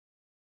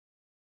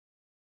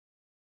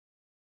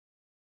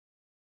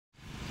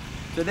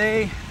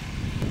Today,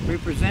 we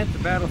present the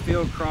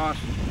battlefield cross,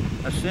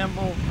 a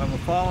symbol of a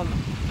fallen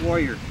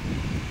warrior.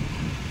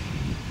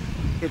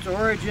 Its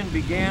origin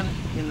began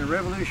in the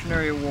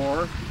Revolutionary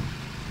War.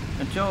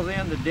 Until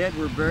then, the dead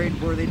were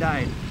buried where they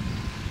died.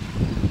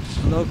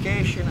 The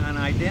location and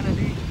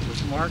identity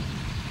was marked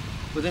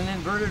with an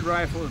inverted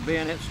rifle with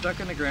bayonet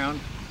stuck in the ground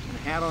and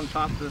a hat on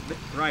top of the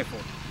rifle.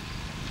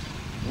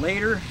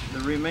 Later, the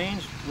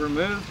remains were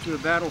moved to a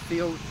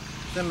battlefield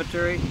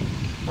cemetery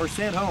or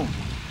sent home.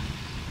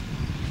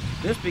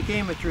 This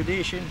became a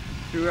tradition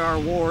through our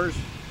wars,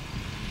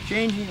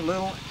 changing a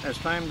little as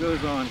time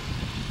goes on.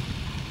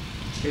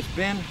 It's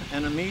been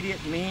an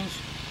immediate means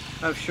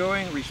of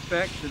showing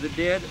respect to the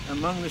dead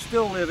among the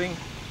still living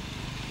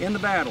in the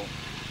battle.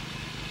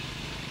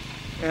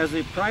 As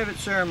a private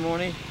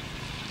ceremony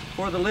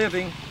for the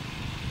living,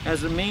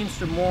 as a means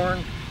to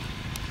mourn,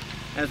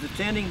 as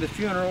attending the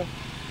funeral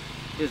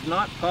is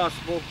not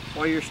possible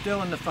while you're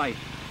still in the fight.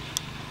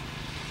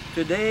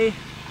 Today,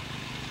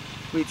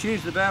 we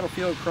choose the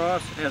battlefield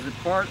cross as a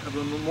part of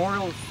a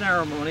memorial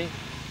ceremony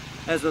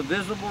as a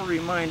visible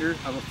reminder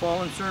of a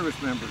fallen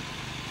service member.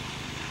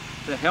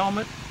 The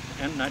helmet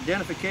and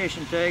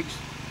identification tags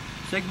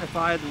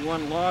signify the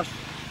one lost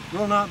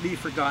will not be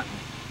forgotten.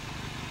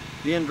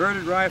 The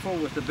inverted rifle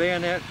with the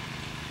bayonet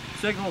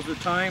signals the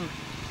time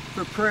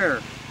for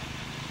prayer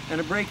and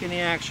a break in the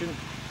action,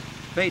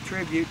 pay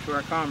tribute to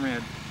our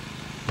comrade.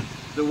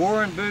 The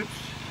worn boots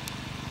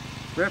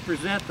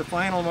represent the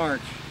final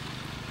march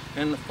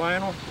and the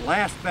final,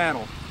 last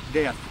battle,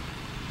 death.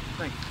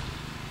 Thank you.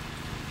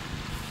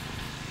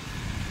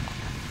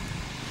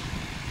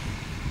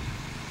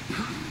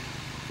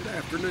 Good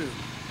afternoon.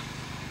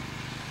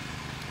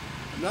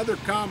 Another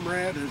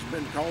comrade has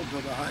been called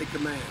to the high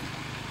command.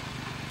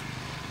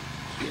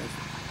 He has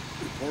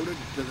reported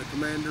to the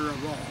commander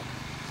of all.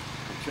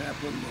 The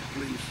chaplain will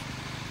please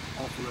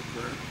offer a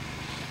prayer.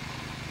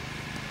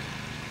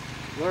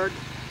 Lord,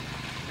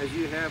 as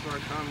you have our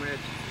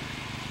comrade's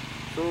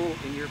soul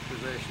in your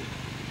possession,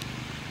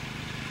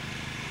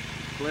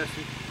 bless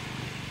him,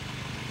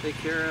 take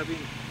care of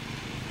him,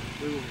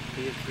 we will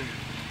be his friend.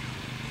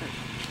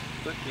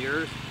 Put the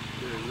earth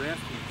to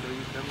rest until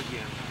you come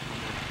again.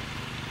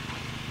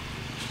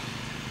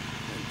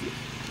 Thank you.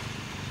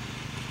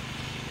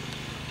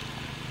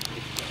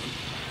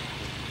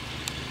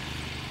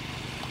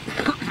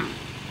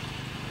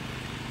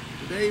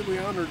 Today we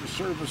honor the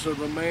service of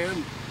a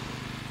man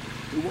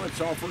who once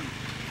offered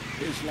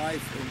his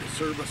life in the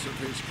service of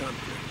his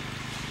country.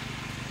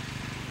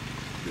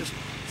 This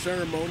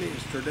ceremony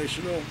is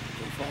traditional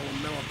for fallen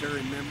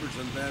military members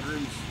and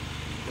veterans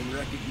in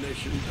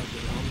recognition of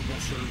their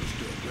honorable service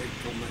to a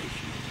grateful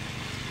nation.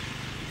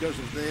 Because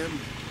of them,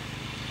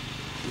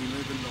 we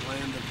live in the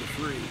land of the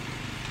free.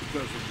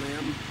 Because of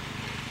them,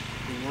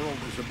 the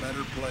world is a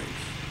better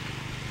place.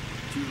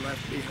 What you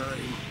left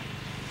behind,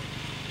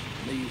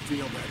 may you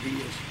feel that he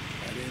is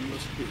at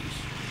endless peace.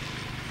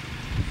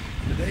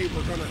 Today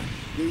we're going to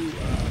do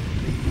the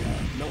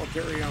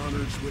military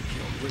honors, which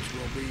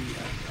will be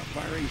a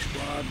firing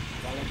squad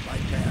followed by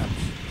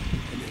taps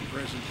and then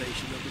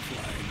presentation of the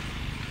flag.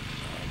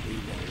 We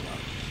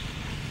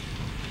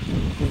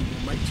will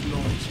make some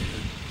noise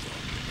here. So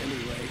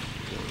anyway,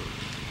 we're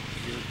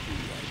here to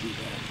do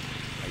that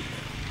right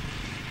now.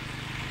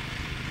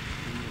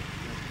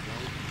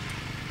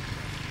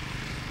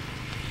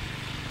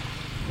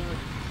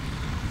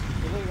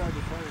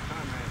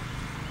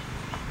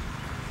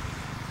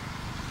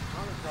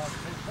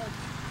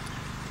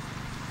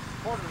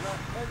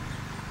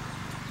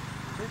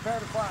 Prepare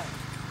to fire.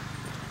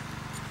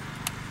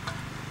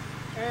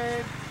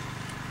 And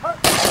hut.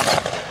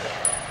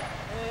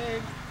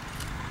 And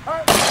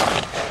hut.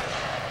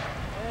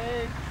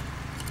 And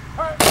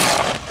hut.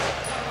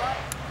 All right.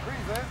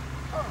 Breathe in.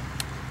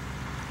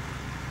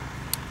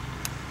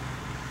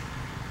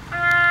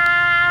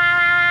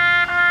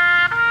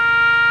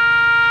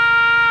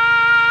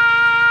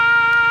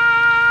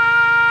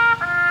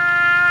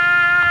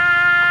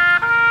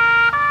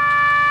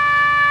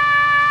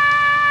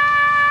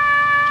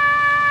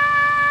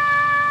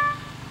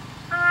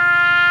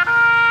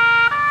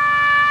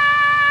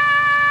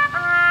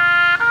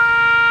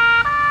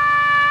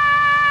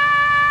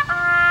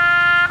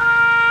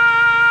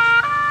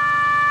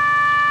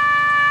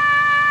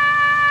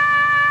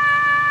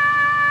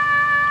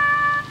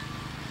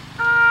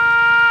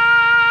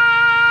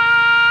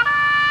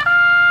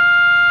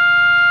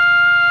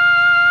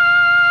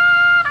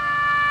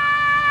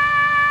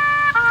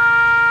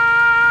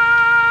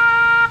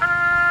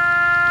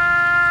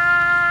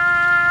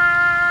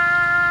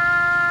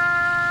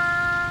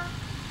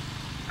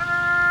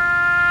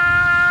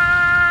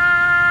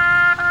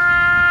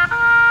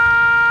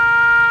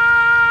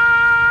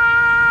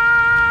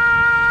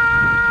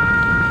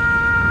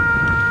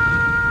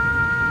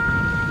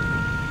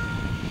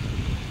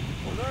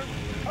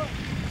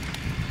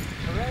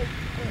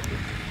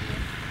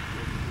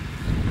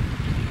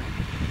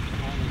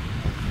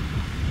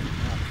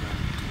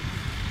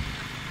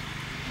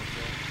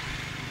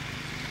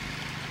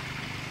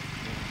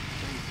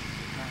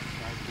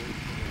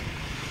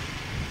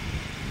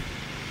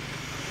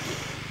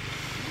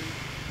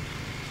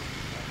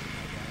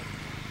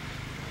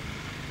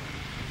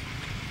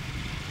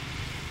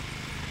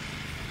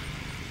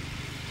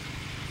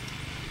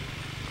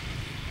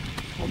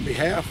 On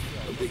behalf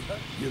of the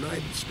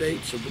United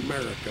States of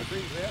America,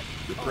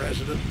 the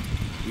President,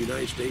 the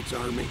United States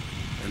Army,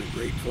 and a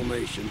grateful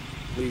nation,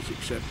 please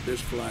accept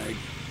this flag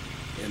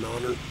in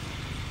honor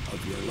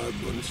of your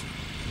loved ones,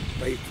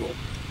 faithful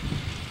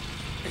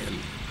and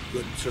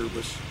good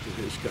service to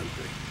his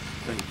country.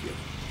 Thank you.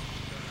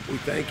 We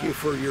thank you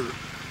for your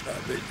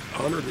the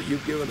honor that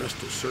you've given us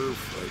to serve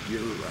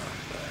your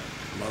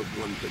loved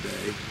one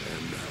today,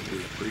 and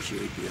we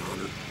appreciate the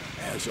honor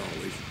as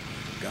always.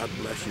 God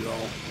bless you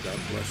all. God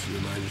bless the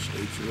United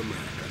States of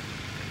America.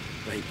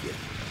 Thank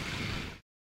you.